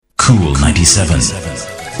Cool 97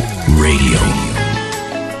 Radio.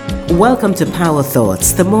 Welcome to Power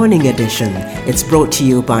Thoughts, the morning edition. It's brought to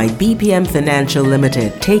you by BPM Financial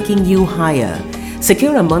Limited, taking you higher.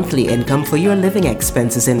 Secure a monthly income for your living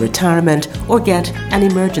expenses in retirement or get an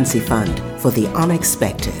emergency fund for the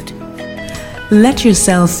unexpected. Let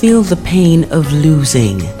yourself feel the pain of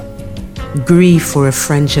losing. Grieve for a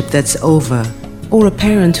friendship that's over or a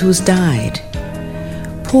parent who's died.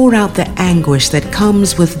 Pour out the anguish that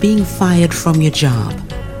comes with being fired from your job,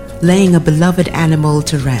 laying a beloved animal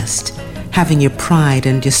to rest, having your pride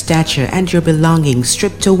and your stature and your belongings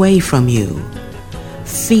stripped away from you.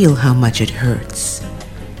 Feel how much it hurts.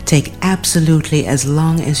 Take absolutely as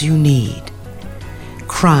long as you need.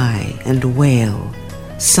 Cry and wail,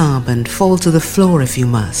 sob and fall to the floor if you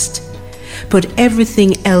must. Put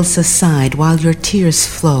everything else aside while your tears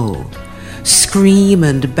flow. Scream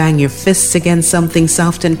and bang your fists against something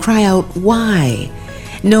soft and cry out, why?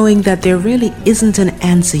 Knowing that there really isn't an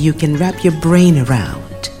answer you can wrap your brain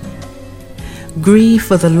around. Grieve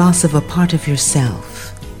for the loss of a part of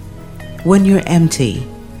yourself. When you're empty,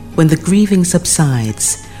 when the grieving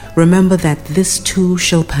subsides, remember that this too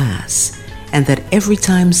shall pass, and that every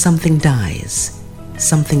time something dies,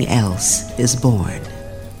 something else is born.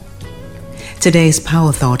 Today's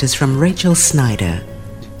Power Thought is from Rachel Snyder.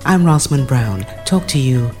 I'm Rosamond Brown. Talk to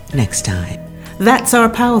you next time. That's our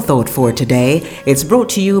Power Thought for today. It's brought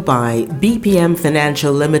to you by BPM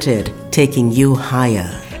Financial Limited, taking you higher.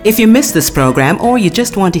 If you missed this program or you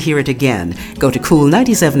just want to hear it again, go to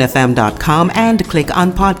cool97fm.com and click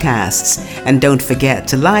on podcasts. And don't forget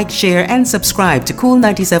to like, share, and subscribe to Cool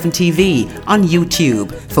 97 TV on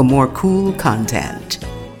YouTube for more cool content.